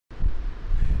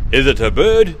Is it a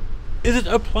bird? Is it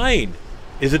a plane?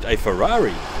 Is it a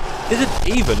Ferrari? Is it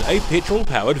even a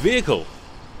petrol-powered vehicle?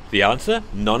 The answer,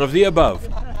 none of the above.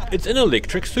 It's an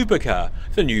electric supercar,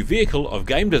 the new vehicle of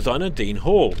game designer Dean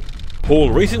Hall.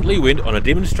 Hall recently went on a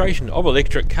demonstration of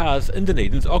electric cars in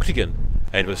Dunedin's Octagon,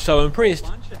 and was so impressed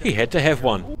he had to have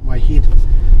one. My head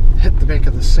hit the back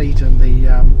of the seat and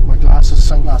my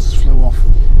sunglasses flew off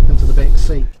into the back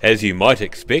seat. As you might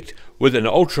expect, with an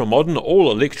ultra-modern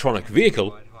all-electronic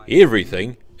vehicle,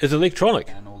 everything is electronic.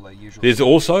 There's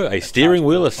also a steering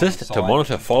wheel assist to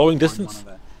monitor following distance,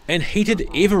 and heated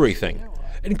everything,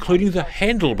 including the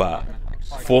handlebar,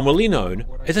 formerly known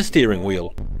as a steering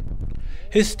wheel.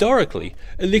 Historically,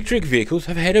 electric vehicles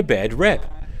have had a bad rap,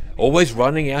 always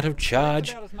running out of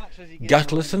charge,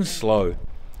 gutless and slow.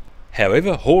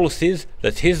 However, Hall says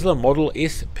the Tesla Model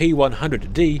S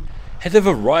P100D has a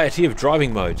variety of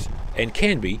driving modes and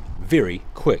can be very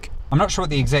quick. I'm not sure what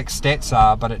the exact stats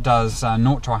are, but it does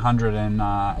 0 to 100 in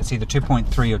it's either 2.3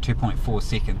 or 2.4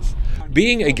 seconds.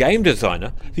 Being a game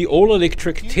designer, the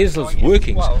all-electric Tesla's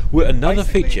workings were another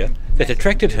feature that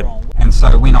attracted him. And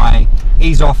so when I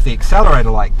ease off the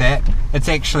accelerator like that, it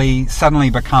actually suddenly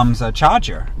becomes a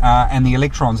charger, and the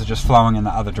electrons are just flowing in the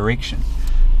other direction,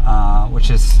 which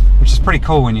is pretty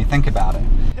cool when you think about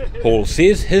it. Hall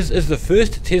says his is the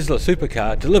first Tesla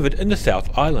supercar delivered in the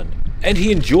South Island, and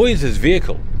he enjoys his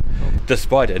vehicle,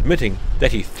 despite admitting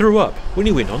that he threw up when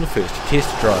he went on the first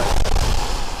test drive.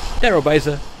 Daryl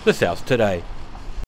Baser, The South Today.